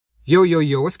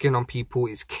Yo, what's going on, people?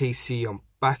 It's KC. I'm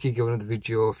back again with another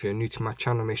video. If you're new to my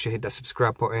channel, make sure you hit that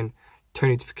subscribe button, turn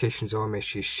notifications on, make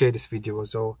sure you share this video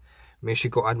as well. Make sure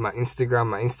you go add my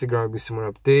Instagram will be somewhere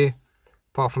up there.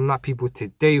 Apart from that, people,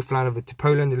 today we're flying over to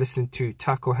Poland. They're listening to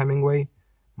Hemingway,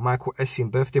 Michael Essien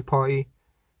birthday party.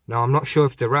 Now, I'm not sure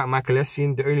if they're right Michael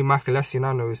Essien. The only Michael Essien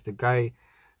I know is the guy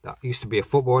that used to be a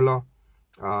footballer,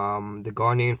 the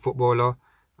Ghanaian footballer.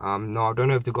 No, I don't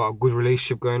know if they've got a good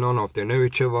relationship going on or if they know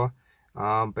each other.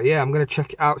 But yeah, I'm going to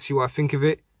check it out, see what I think of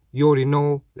it. You already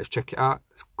know. Let's check it out.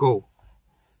 Let's go.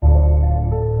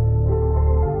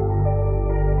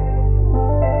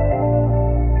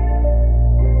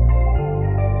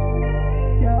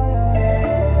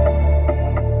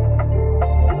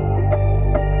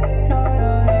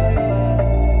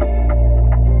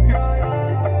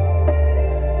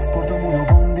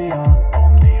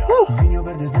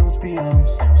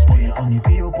 Oni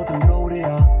piją, potem grą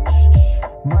ryja.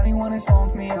 Marihuany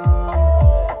stąd mijam.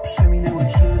 Przeminęły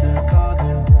 3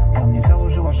 dekady. Dla mnie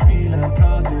założyła szpilę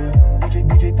Prady.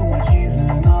 DJ tu ma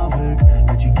dziwny nawyk.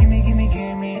 Leci gimme,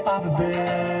 aby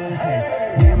być.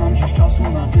 Nie mam dziś czasu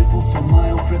na typów, co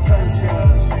mają pretensje.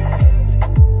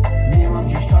 Nie mam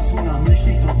dziś czasu na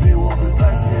myśli, co byłoby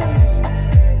bez niej.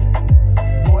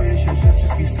 Boję się, że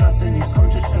wszystkich stracę, nim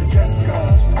skończę 40.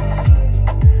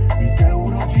 I te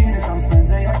urodziny sam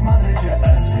spędzę jak w Madrycie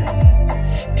Essien.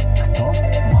 Kto?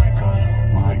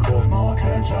 Michael, mała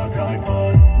kręczak,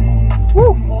 iPad.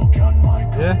 Moonwalk jak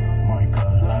Michael.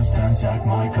 Michael, last dance jak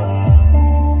Michael.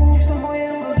 Dziś są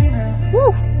moje urodziny.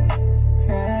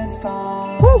 Więc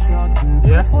tańcz jakby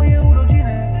były twoje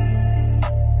urodziny.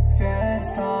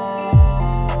 Więc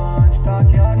tańcz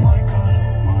tak jak Michael.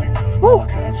 Mała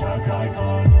kręczak,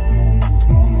 iPad.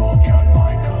 Moonwalk jak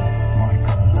Michael.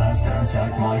 Michael, last dance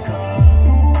jak Michael.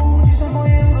 Dziś są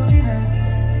moje urodziny.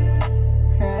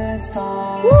 Więc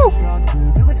tańcz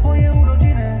jakby były twoje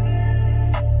urodziny.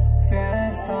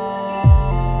 Więc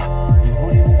tańcz.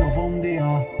 Dzwoni mówią bom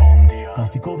dia.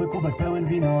 Plastikowy kubek pełen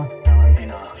wina.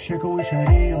 Się kołysze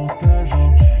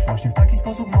rioterzo. Właśnie w taki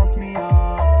sposób noc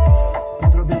mija.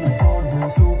 Podrobione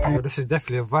torby, supy. This is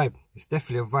definitely a vibe. It's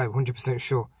definitely a vibe, 100%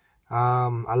 sure.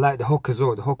 I like the hook as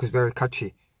well. The hook is very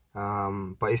catchy.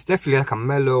 But it's definitely like a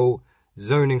mellow,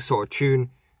 zoning sort of tune.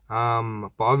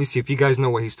 But obviously, if you guys know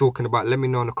what he's talking about, let me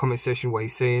know in the comment section what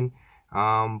he's saying.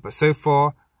 But so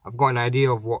far, I've got an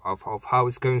idea of how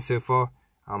it's going so far.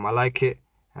 I like it,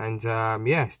 and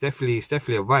yeah, it's definitely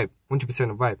a vibe,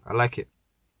 100% a vibe. I like it.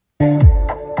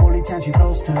 Policjanci,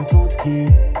 prostytutki,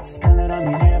 z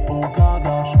kelnerami nie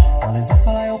pogadasz, ale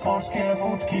zachwalają polskie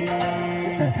wódki.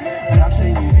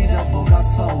 Raczej nie widać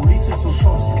bogactwa, ulice są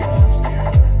szorstkie.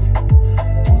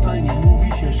 Tutaj nie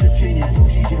mówi się szybciej, nie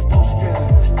dusi cię pośpiech.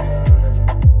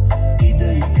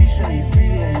 Idę i piszę i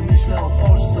piję i myślę o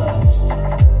Polsce.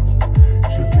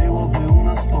 Czy byłoby u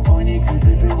nas spokojniej,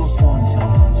 gdyby było słońce?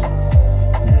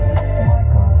 Nie.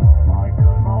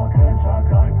 Michael, mała kręczak,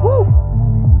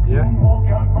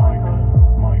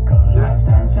 Michael, last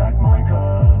dance jak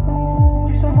Michael.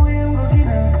 Dziś są moje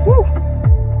urodziny.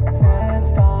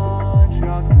 Więc tańcz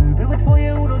jakby były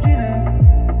twoje urodziny.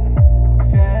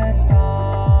 Więc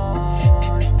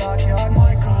tańcz tak jak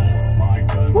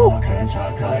Michael, mała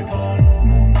kręczak, iPad.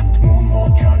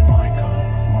 Moonwalk jak Michael.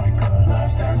 Michael,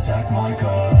 last dance jak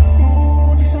Michael.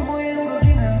 Dziś są moje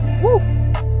urodziny.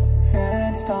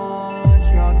 Więc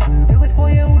tańcz jakby były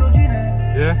twoje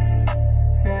urodziny.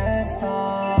 Więc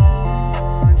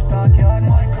tańcz tak jak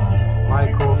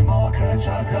Michael, mała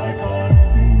kręczak, iPad.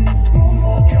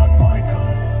 Moonwalk jak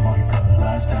Michael. Michael,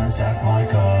 last dance jak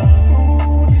Michael.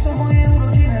 Dziś są moje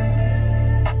urodziny.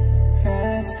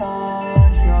 Więc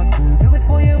tańcz jakby były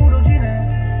twoje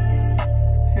urodziny.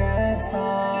 Więc tańcz.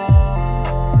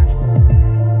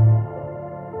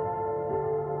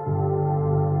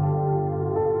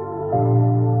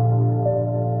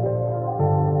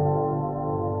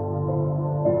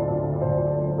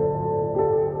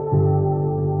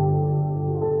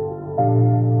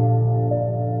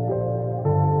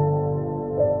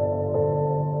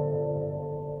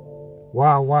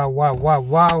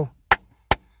 Wow.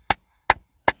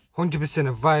 100%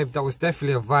 a vibe. That was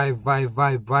definitely a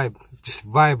vibe. Just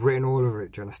vibe written all over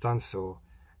it, do you understand? So,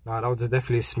 no, that was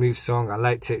definitely a smooth song. I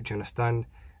liked it, do you understand?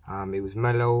 It was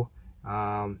mellow.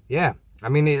 Yeah, I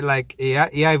mean, it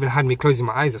even had me closing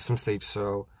my eyes at some stage.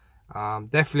 So,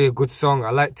 definitely a good song. I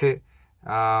liked it.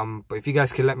 But if you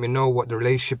guys can let me know what the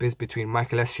relationship is between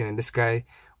Michael Essien and this guy,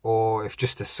 or if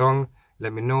just a song,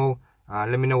 let me know.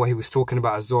 Let me know what he was talking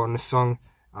about as well on the song.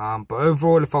 But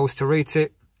overall, if I was to rate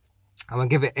it, I'm going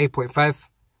to give it 8.5.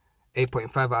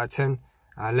 8.5 out of 10.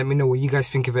 Let me know what you guys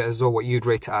think of it as well, what you'd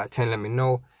rate it out of 10. Let me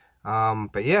know.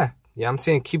 But yeah, I'm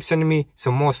saying keep sending me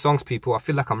some more songs, people. I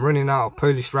feel like I'm running out of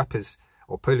Polish rappers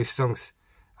or Polish songs.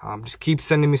 Just keep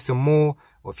sending me some more,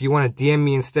 or if you want to DM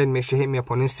me instead, make sure you hit me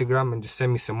up on Instagram and just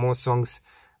send me some more songs.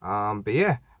 But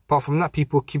yeah, apart from that,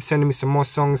 people, keep sending me some more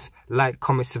songs. Like,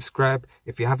 comment, subscribe.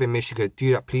 If you haven't, make sure you go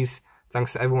do that, please.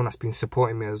 Thanks to everyone that's been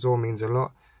supporting me as well, means a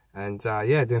lot. And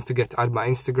yeah, don't forget to add my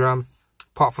Instagram.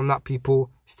 Apart from that,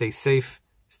 people, stay safe,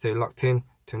 stay locked in.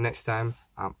 Till next time,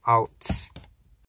 I'm out.